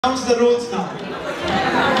Announce the rules now.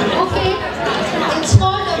 Okay, it's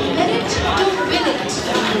called a minute to win it. So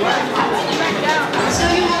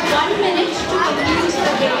you have 1 minute to complete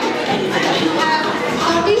the game. You have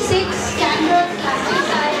 36 standard plastic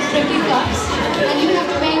size drinking cups and you have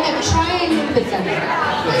to make a triangle with them.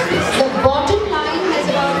 The bottom line has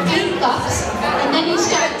about 8 cups and then you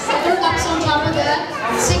stack 7 cups on top of that,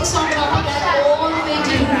 6 on top of that, all the way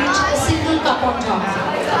till you reach a single cup on top.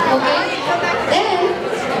 Okay? Then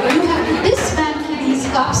you have to dismantle these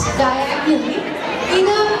cups diagonally,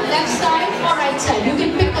 either left side or right side. You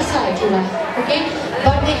can pick a side you like, okay?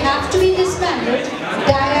 But they have to be dismantled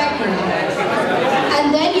diagonally.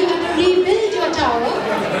 And then you have to rebuild your tower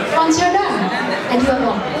once you're done. And you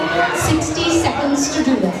have 60 seconds to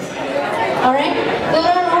do that. Alright? There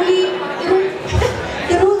are only,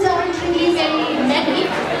 the rules aren't really very many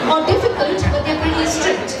or difficult, but they're pretty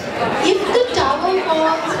strict. If the tower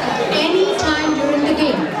falls at any time during the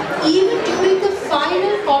game, even during the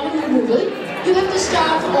final column removal, you have to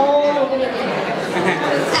start all over again.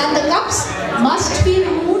 And the cups must be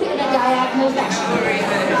removed in a diagonal fashion.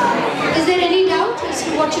 Is there any doubt as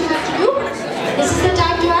to what you have to do? This is the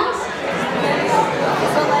time to ask.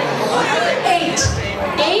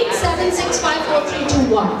 8, 7, 6, 5, 4, 3,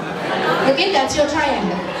 2, 1. Okay, that's your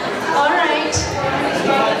triangle. Alright.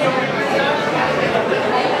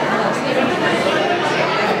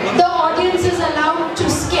 The audience is allowed to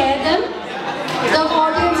scare them. The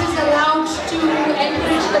audience is allowed to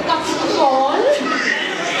encourage the cups to fall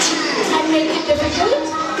and make it difficult.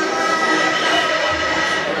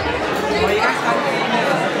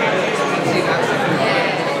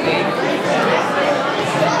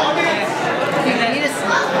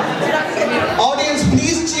 Audience,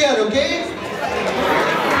 please cheer, okay?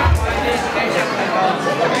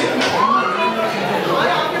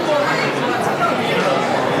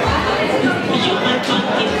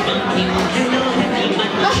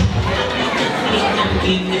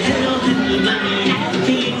 Hello honey bunny,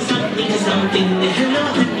 feeling something, something. Hello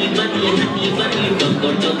honey bunny, go go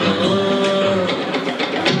go.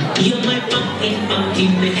 You're my pumpkin,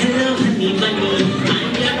 pumpkin. Hello honey bunny, I'm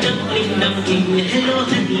your dumpling, dumpling. Hello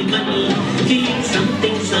honey bunny, feeling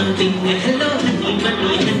something, something. Hello honey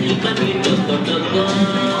bunny, go go go.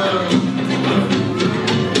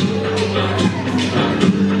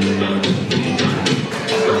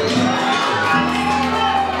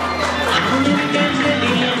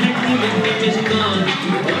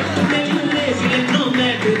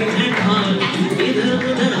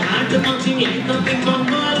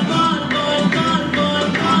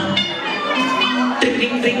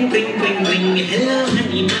 Hello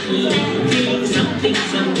honey bunny, feeling something,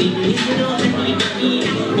 something. Hello honey bunny,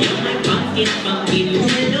 you're my pumpkin, pumpkin.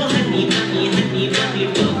 Hello honey bunny,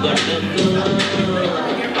 go go go.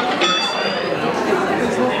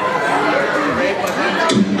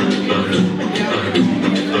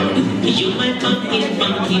 You're my pumpkin,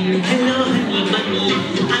 pumpkin. Hello honey bunny,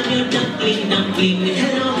 I'm your dumpling, dumpling.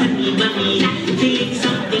 Hello honey bunny, feeling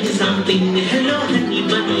something, something. Hello honey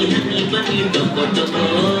bunny, go go go.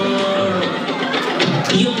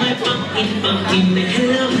 You're my pumpkin, pumpkin.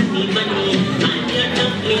 Hello honey bunny, I'm your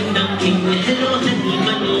dumpling, dumpling. Hello honey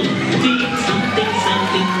bunny, feeling something,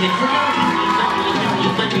 something. Hello honey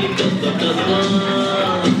bunny, go go go.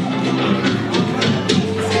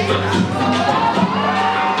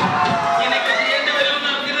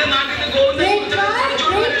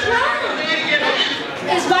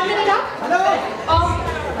 Is 1 minute up? Hello.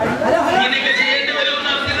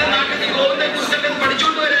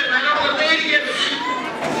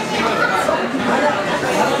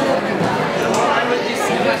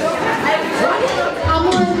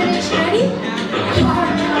 Ready?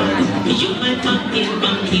 You're my pumpkin,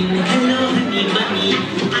 pumpkin. Hello honey bunny,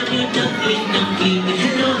 I'm your dumpling, dumpling.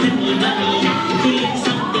 Hello honey bunny, feeling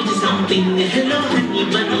something, something. Hello honey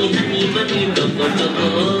bunny, go go go.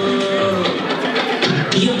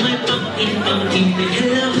 You're my pumpkin, pumpkin.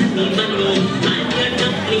 Hello honey bunny, I'm your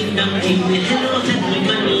dumpling, dumpling. Hello honey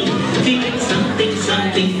bunny, feeling something,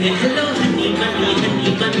 something. Hello honey bunny,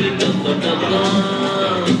 go go go.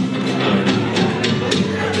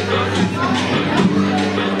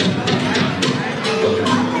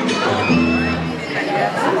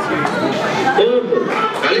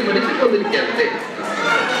 കളി പഠിച്ചിട്ടൊന്നിരിക്കാതെ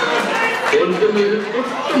തോൽക്കുന്നതിന്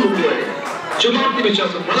തൊട്ട് മുമ്പ് വരെ ശുഭാപ്തി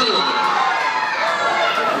വിശ്വാസം വളർന്നു.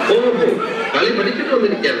 ഓഹോ, കളി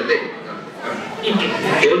പഠിച്ചിട്ടൊന്നിരിക്കാതെ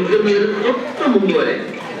തോൽക്കുന്നതിന് തൊട്ട് മുമ്പ് വരെ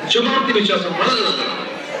ശുഭാപ്തി വിശ്വാസം വളർന്നു.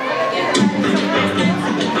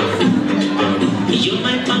 You're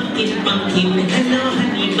my pumpkin, pumpkin. Hello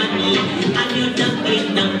honey bunny, I'm your dumpling,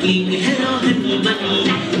 dumpling. Hello honey bunny,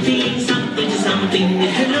 feeling something, something. something.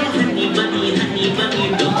 Hello, honey bunny,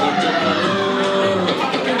 doko doko.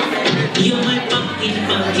 You're my pumpkin,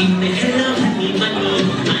 hello, honey bunny.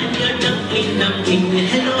 I'm your dumpling,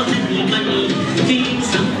 hello, honey bunny. Feeling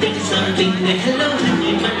something, hello,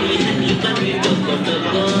 honey bunny, doko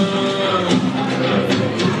doko.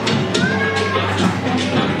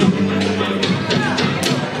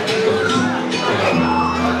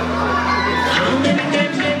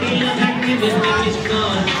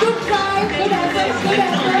 Good try, good effort, good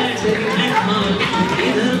effort.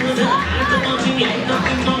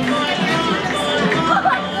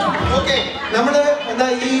 Okay, നമ്മുടെ എന്താ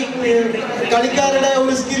ഈ കളിക്കാരുടെ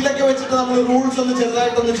ഒരു സ്കില്ലൊക്കെ വെച്ചിട്ട് നമ്മൾ rules ഒന്ന്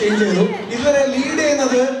ചെറുതായിട്ടൊന്ന് change ചെയ്തു. ഇതുവരെ ലീഡ്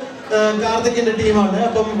ചെയ്യുന്നത് കാർത്തിക്കിന്റെ ടീമാണ്.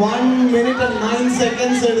 അപ്പം 1 minute and 9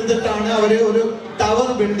 seconds എടുത്തിട്ടാണ് അവര് ഒരു ടവർ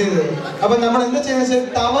ബിൽഡ് ചെയ്തത്. അപ്പം നമ്മൾ എന്താ ചെയ്യുന്നത് വെച്ചാൽ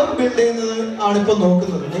ടവർ ബിൽഡ് ചെയ്യുന്നത് ആണ് ഇപ്പൊ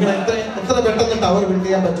നോക്കുന്നത്. നിങ്ങൾ എത്ര പെട്ടെന്ന് ടവർ ബിൽഡ്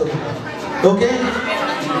ചെയ്യാൻ പറ്റുള്ളൂ. ഓക്കെ,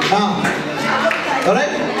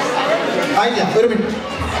 ആയില്ല, ഒരു minute.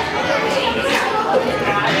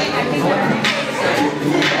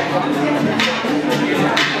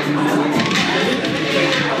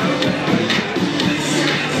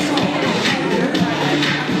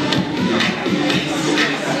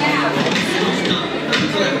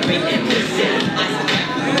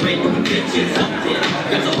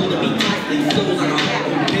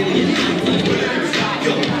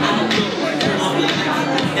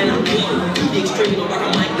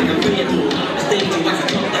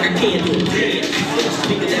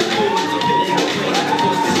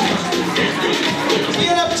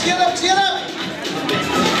 Cheer up!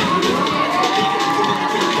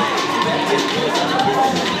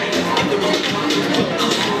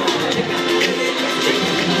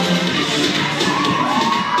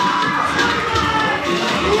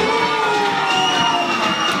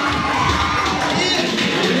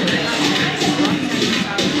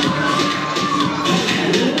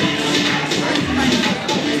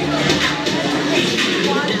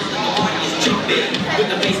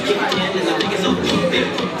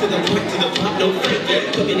 No fake,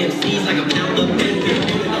 cooking MCs like a pound of bacon.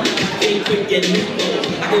 Ain't quick getting nimble.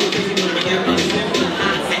 I go crazy when I hear a simple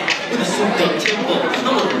high hat with a souped up tempo. I'm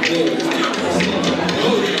on the road.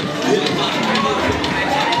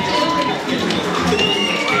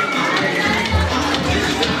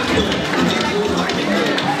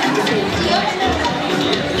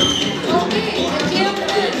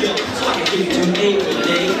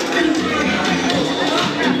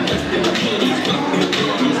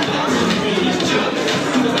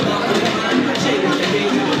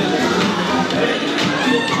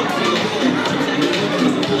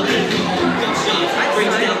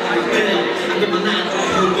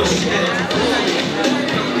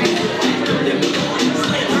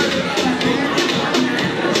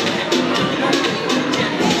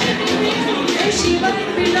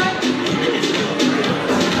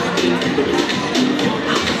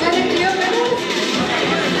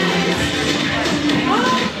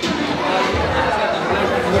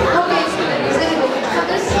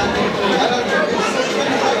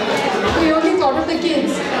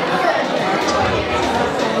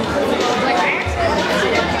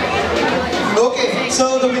 So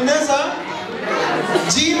the winners are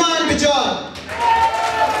Jima and Bijal.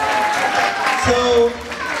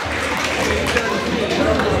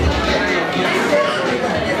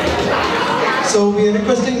 So we are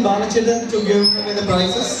requesting Balacharan to give away the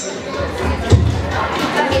prizes.